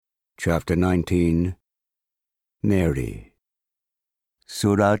Chapter 19. Mary.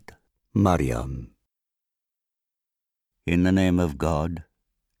 Surat Maryam. In the name of God,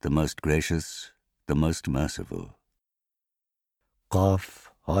 the most gracious, the most merciful. Qaf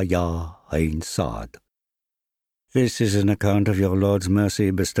Haya Ain Sad. This is an account of your Lord's mercy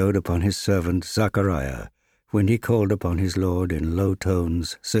bestowed upon his servant Zachariah, when he called upon his Lord in low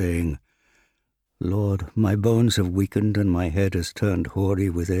tones, saying, Lord, my bones have weakened and my head has turned hoary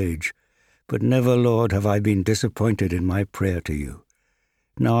with age. But never, Lord, have I been disappointed in my prayer to you.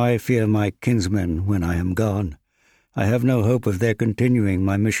 Now I fear my kinsmen when I am gone. I have no hope of their continuing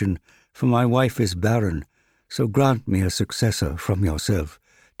my mission, for my wife is barren. So grant me a successor from yourself,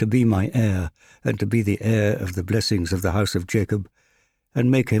 to be my heir, and to be the heir of the blessings of the house of Jacob, and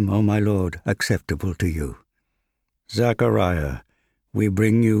make him, O my Lord, acceptable to you. Zachariah, we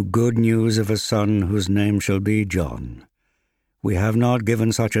bring you good news of a son whose name shall be John. We have not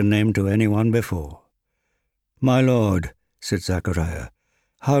given such a name to anyone before. My Lord, said Zachariah,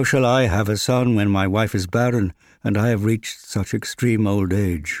 how shall I have a son when my wife is barren, and I have reached such extreme old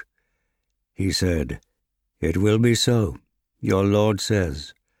age? He said, It will be so. Your Lord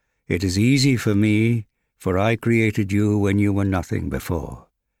says, It is easy for me, for I created you when you were nothing before.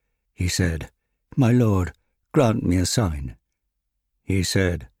 He said, My Lord, grant me a sign. He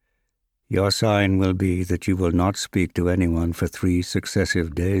said, Your sign will be that you will not speak to anyone for 3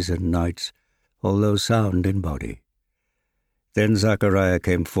 successive days and nights, although sound in body. Then Zachariah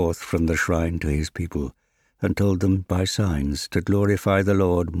came forth from the shrine to his people, and told them by signs to glorify the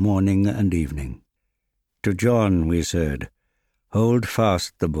Lord morning and evening. To John we said, Hold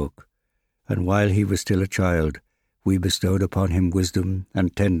fast the book, and while he was still a child, we bestowed upon him wisdom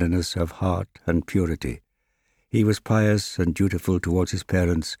and tenderness of heart and purity. He was pious and dutiful towards his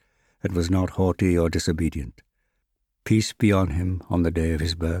parents, and was not haughty or disobedient. Peace be on him on the day of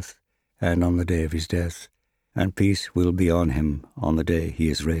his birth, and on the day of his death, and peace will be on him on the day he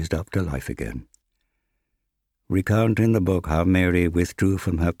is raised up to life again. Recount in the book how Mary withdrew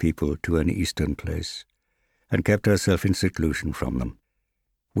from her people to an eastern place, and kept herself in seclusion from them.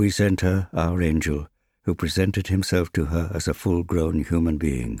 We sent her our angel, who presented himself to her as a full-grown human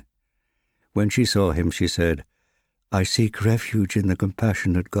being. When she saw him, she said, I seek refuge in the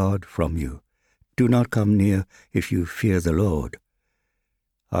compassionate God from you. Do not come near if you fear the Lord.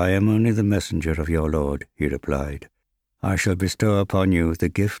 I am only the messenger of your Lord, he replied. I shall bestow upon you the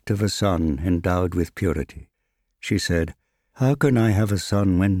gift of a son endowed with purity. She said, How can I have a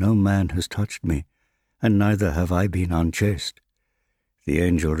son when no man has touched me, and neither have I been unchaste? The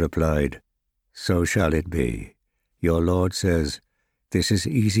angel replied, So shall it be. Your Lord says, This is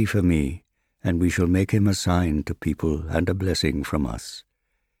easy for me, and we shall make him a sign to people and a blessing from us.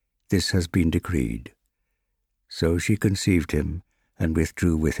 This has been decreed. So she conceived him and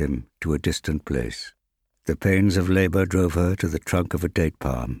withdrew with him to a distant place. The pains of labor drove her to the trunk of a date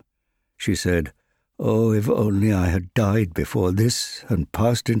palm. She said, Oh, if only I had died before this and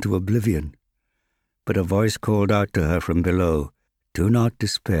passed into oblivion. But a voice called out to her from below, Do not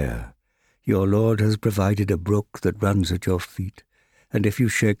despair. Your Lord has provided a brook that runs at your feet, and if you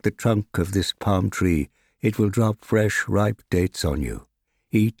shake the trunk of this palm tree, it will drop fresh, ripe dates on you.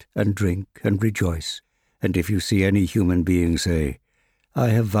 Eat and drink and rejoice, and if you see any human being, say, I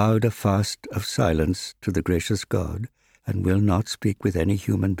have vowed a fast of silence to the gracious God, and will not speak with any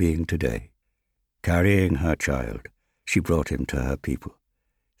human being today. Carrying her child, she brought him to her people.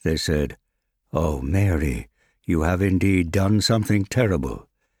 They said, Oh, Mary, you have indeed done something terrible.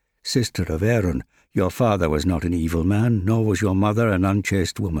 Sister of Aaron, your father was not an evil man, nor was your mother an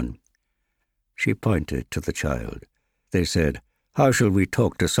unchaste woman. She pointed to the child. They said, How shall we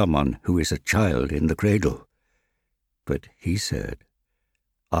talk to someone who is a child in the cradle? But he said,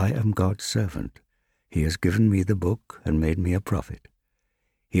 I am God's servant. He has given me the book and made me a prophet.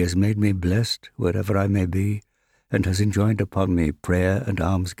 He has made me blessed wherever I may be, and has enjoined upon me prayer and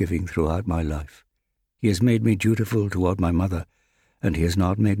almsgiving throughout my life. He has made me dutiful toward my mother, and he has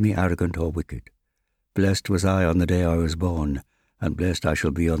not made me arrogant or wicked. Blessed was I on the day I was born, and blessed I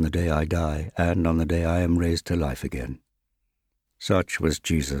shall be on the day I die, and on the day I am raised to life again. Such was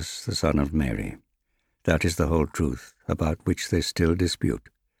Jesus, the Son of Mary. That is the whole truth, about which they still dispute.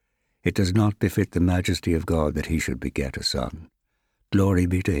 It does not befit the majesty of God that he should beget a son. Glory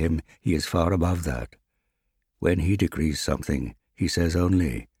be to him, he is far above that. When he decrees something, he says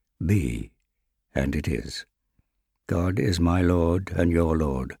only, Be, and it is. God is my Lord and your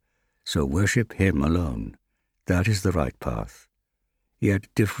Lord, so worship him alone. That is the right path. Yet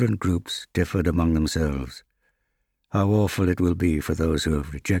different groups differed among themselves. How awful it will be for those who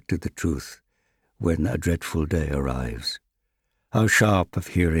have rejected the truth when a dreadful day arrives. How sharp of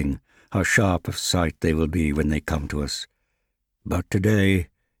hearing, how sharp of sight they will be when they come to us. But today,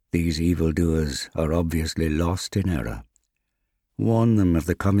 these evildoers are obviously lost in error. Warn them of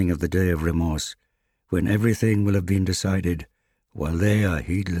the coming of the day of remorse, when everything will have been decided, while they are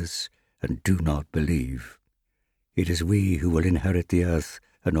heedless and do not believe. It is we who will inherit the earth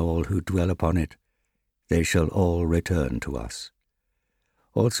and all who dwell upon it. They shall all return to us.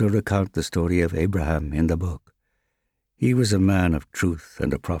 Also recount the story of Abraham in the book. He was a man of truth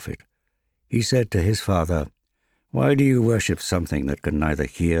and a prophet. He said to his father, "Why do you worship something that can neither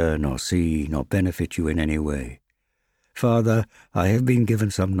hear nor see nor benefit you in any way? Father, I have been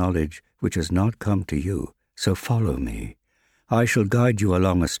given some knowledge which has not come to you, so follow me. I shall guide you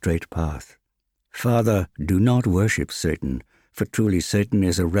along a straight path. Father, do not worship Satan, for truly Satan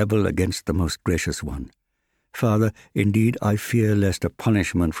is a rebel against the most gracious one. Father, indeed I fear lest a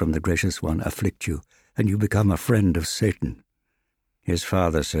punishment from the gracious one afflict you, and you become a friend of Satan." His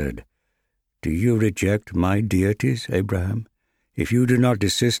father said, "Do you reject my deities, Abraham? If you do not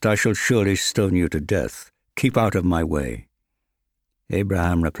desist, I shall surely stone you to death. Keep out of my way."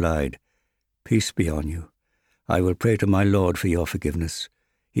 Abraham replied, "Peace be on you. I will pray to my Lord for your forgiveness.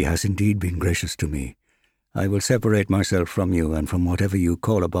 He has indeed been gracious to me. I will separate myself from you and from whatever you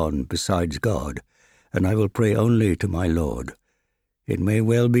call upon besides God, and I will pray only to my Lord. It may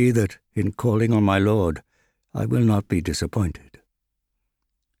well be that, in calling on my Lord, I will not be disappointed."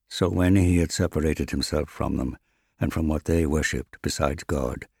 So when he had separated himself from them, and from what they worshipped besides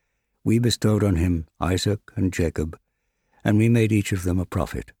God, we bestowed on him Isaac and Jacob, and we made each of them a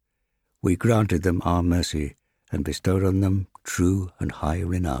prophet. We granted them our mercy, and bestowed on them true and high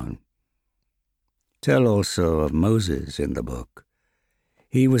renown. Tell also of Moses in the book.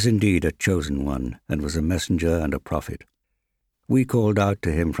 He was indeed a chosen one, and was a messenger and a prophet. We called out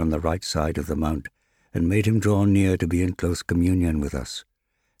to him from the right side of the mount, and made him draw near to be in close communion with us.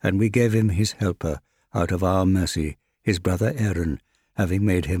 And we gave him his helper, out of our mercy, his brother Aaron, having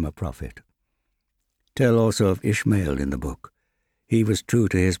made him a prophet. Tell also of Ishmael in the book. He was true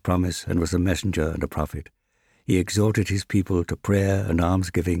to his promise, and was a messenger and a prophet. He exhorted his people to prayer and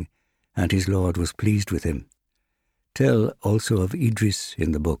almsgiving, and his Lord was pleased with him. Tell also of Idris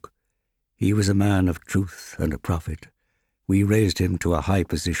in the book. He was a man of truth and a prophet. We raised him to a high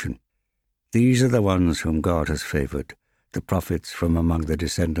position. These are the ones whom God has favored, the prophets from among the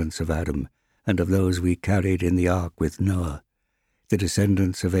descendants of Adam, and of those we carried in the ark with Noah, the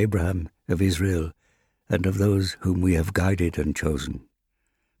descendants of Abraham, of Israel, and of those whom we have guided and chosen.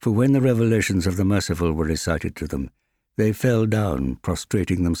 For when the revelations of the merciful were recited to them, they fell down,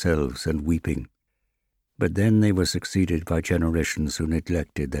 prostrating themselves and weeping. But then they were succeeded by generations who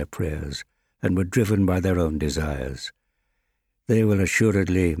neglected their prayers, and were driven by their own desires. They will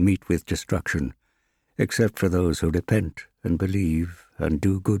assuredly meet with destruction, except for those who repent and believe and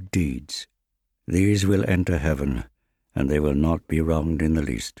do good deeds. These will enter heaven, and they will not be wronged in the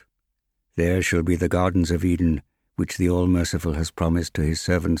least. There shall be the gardens of Eden, which the All-Merciful has promised to his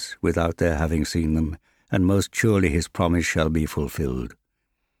servants without their having seen them, and most surely his promise shall be fulfilled.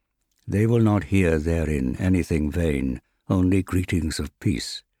 They will not hear therein anything vain, only greetings of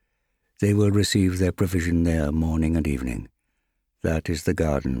peace. They will receive their provision there morning and evening. That is the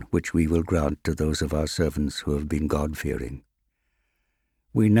garden which we will grant to those of our servants who have been God-fearing.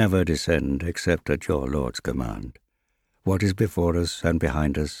 We never descend except at your Lord's command. What is before us and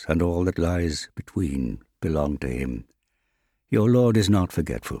behind us, and all that lies between, belong to him. Your Lord is not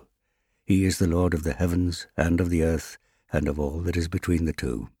forgetful. He is the Lord of the heavens and of the earth, and of all that is between the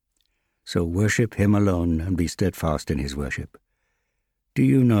two. So worship him alone, and be steadfast in his worship. Do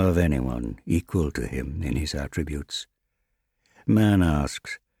you know of anyone equal to him in his attributes? Man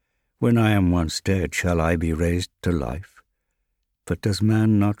asks, "When I am once dead, shall I be raised to life?" But does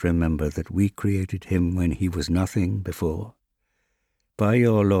man not remember that we created him when he was nothing before? By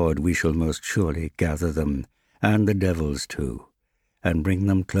your Lord we shall most surely gather them, and the devils too, and bring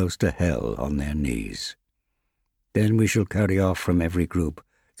them close to hell on their knees. Then we shall carry off from every group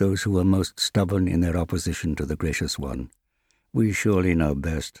those who are most stubborn in their opposition to the gracious one. We surely know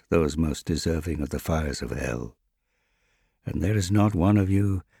best those most deserving of the fires of hell. And there is not one of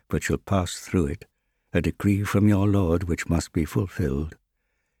you but shall pass through it, a decree from your Lord which must be fulfilled.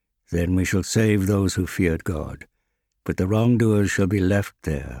 Then we shall save those who feared God, but the wrongdoers shall be left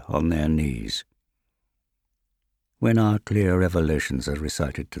there on their knees. When our clear revelations are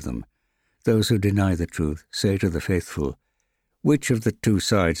recited to them, those who deny the truth say to the faithful, "Which of the two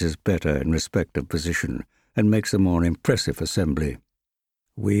sides is better in respect of position, and makes a more impressive assembly?"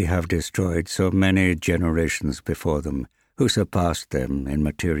 We have destroyed so many generations before them, who surpassed them in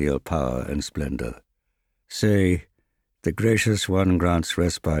material power and splendor. Say, The Gracious One grants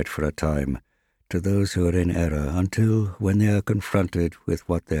respite for a time to those who are in error until, when they are confronted with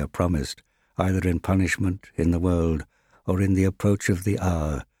what they are promised, either in punishment in the world or in the approach of the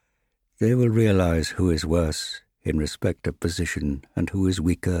hour, they will realize who is worse in respect of position and who is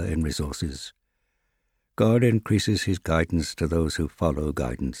weaker in resources. God increases his guidance to those who follow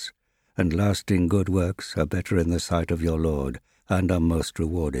guidance, and lasting good works are better in the sight of your Lord and are most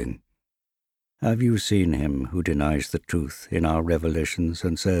rewarding. Have you seen him who denies the truth in our revelations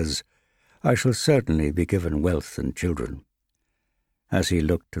and says, I shall certainly be given wealth and children? Has he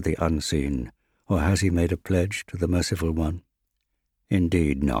looked to the unseen, or has he made a pledge to the Merciful One?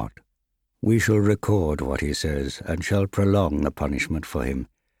 Indeed not. We shall record what he says, and shall prolong the punishment for him.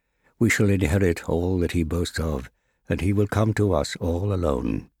 We shall inherit all that he boasts of, and he will come to us all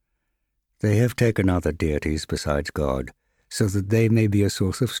alone. They have taken other deities besides God, so that they may be a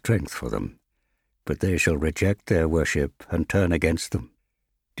source of strength for them. But they shall reject their worship and turn against them.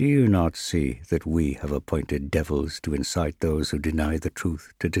 Do you not see that we have appointed devils to incite those who deny the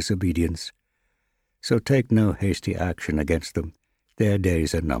truth to disobedience? So take no hasty action against them. Their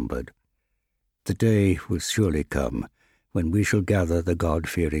days are numbered. The day will surely come when we shall gather the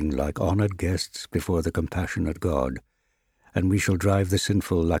God-fearing like honored guests before the compassionate God, and we shall drive the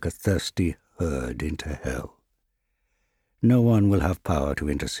sinful like a thirsty herd into hell. No one will have power to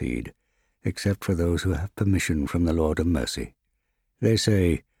intercede, except for those who have permission from the Lord of mercy. They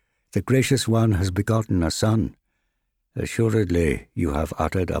say, the Gracious One has begotten a son. Assuredly you have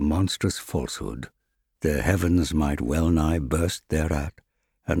uttered a monstrous falsehood. The heavens might well nigh burst thereat,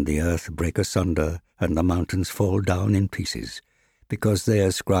 and the earth break asunder, and the mountains fall down in pieces, because they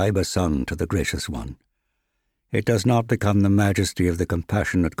ascribe a son to the Gracious One. It does not become the majesty of the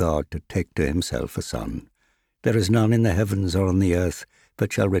compassionate God to take to himself a son. There is none in the heavens or on the earth,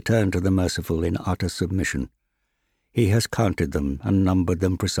 but shall return to the Merciful in utter submission. He has counted them and numbered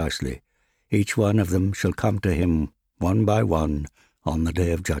them precisely. Each one of them shall come to him, one by one, on the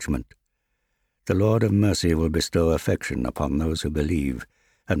day of judgment. The Lord of mercy will bestow affection upon those who believe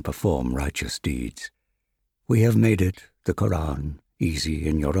and perform righteous deeds. We have made it, the Quran, easy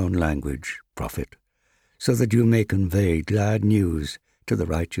in your own language, Prophet, so that you may convey glad news to the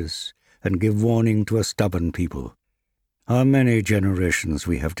righteous and give warning to a stubborn people. How many generations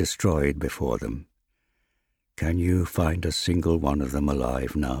we have destroyed before them. Can you find a single one of them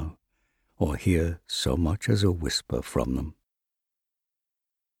alive now, or hear so much as a whisper from them?